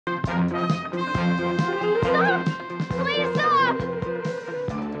Stop! Please stop!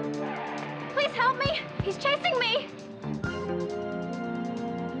 Please help me! He's chasing me!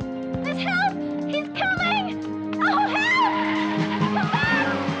 Please help! He's coming! Oh, help! Come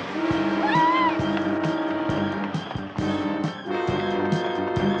back!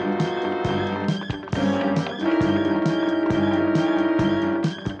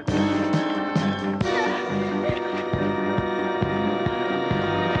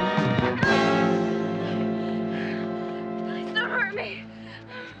 Please don't hurt me.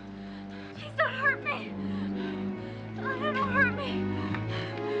 Please don't hurt me. Oh, don't hurt me.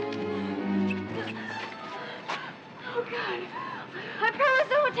 Oh, God. I promise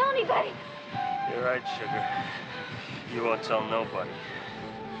I won't tell anybody. You're right, sugar. You won't tell nobody.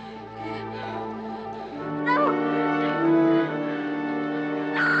 No.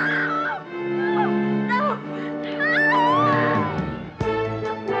 No. No.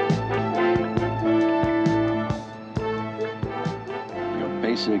 Your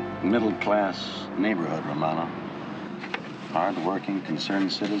basic middle-class neighborhood, Romano. Hard-working,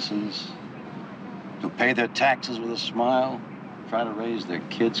 concerned citizens who pay their taxes with a smile, try to raise their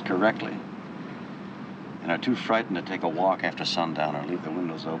kids correctly, and are too frightened to take a walk after sundown or leave the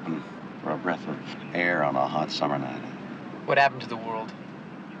windows open for a breath of air on a hot summer night. What happened to the world?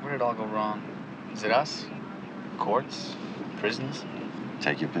 Where did it all go wrong? Is it us? Courts? Prisons?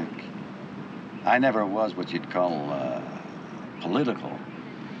 Take your pick. I never was what you'd call political.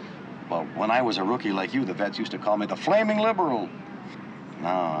 Well, when I was a rookie like you, the vets used to call me the flaming liberal.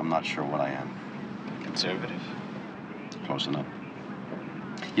 Now, I'm not sure what I am. Conservative? Close enough.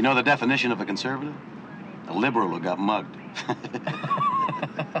 You know the definition of a conservative? A liberal who got mugged.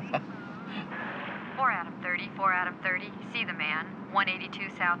 4 Adam 30, 4 Adam 30. See the man. 182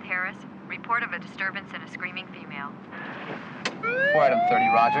 South Harris. Report of a disturbance and a screaming female. 4 Adam 30,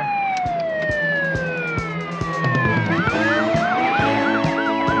 Roger.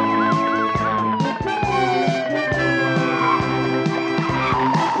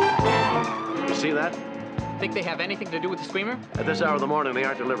 You see that? Think they have anything to do with the screamer? At this hour of the morning, they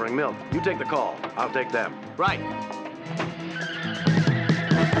aren't delivering milk. You take the call. I'll take them. Right.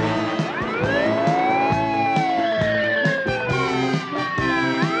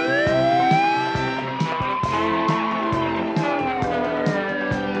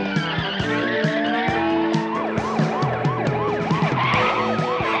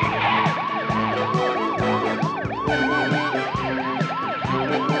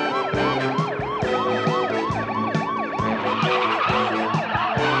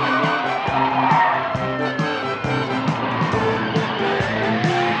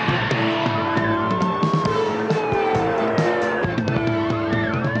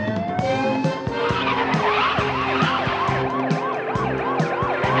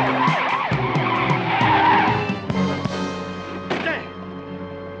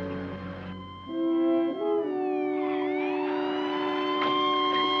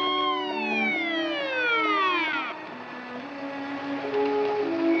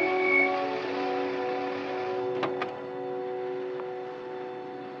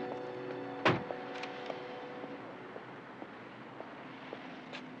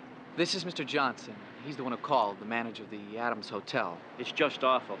 This is Mr. Johnson. He's the one who called, the manager of the Adams Hotel. It's just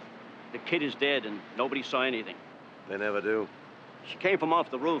awful. The kid is dead and nobody saw anything. They never do. She came from off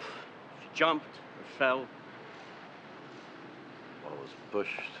the roof. She jumped or fell. Well, it was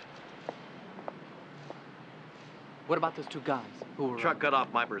pushed. What about those two guys who were... Truck cut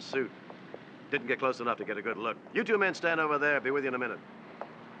off my pursuit. Didn't get close enough to get a good look. You two men stand over there. Be with you in a minute.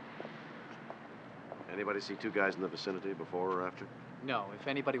 Anybody see two guys in the vicinity before or after? No, if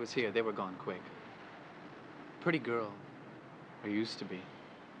anybody was here, they were gone quick. Pretty girl. Or used to be.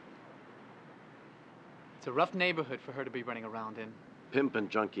 It's a rough neighborhood for her to be running around in. Pimp and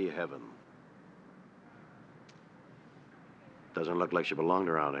junkie heaven. Doesn't look like she belonged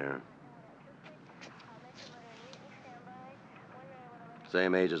around here.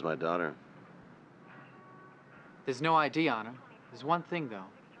 Same age as my daughter. There's no ID on her. There's one thing, though.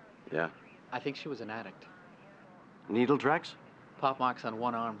 Yeah? I think she was an addict. Needle tracks? Pop marks on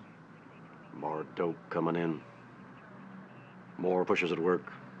one arm. More dope coming in. More pushers at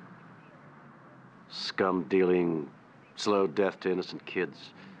work. Scum dealing, slow death to innocent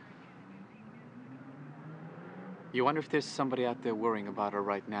kids. You wonder if there's somebody out there worrying about her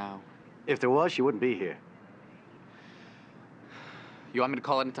right now. If there was, she wouldn't be here. You want me to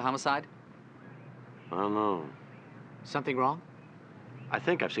call it into homicide? I don't know. Something wrong? I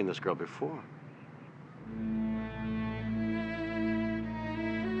think I've seen this girl before.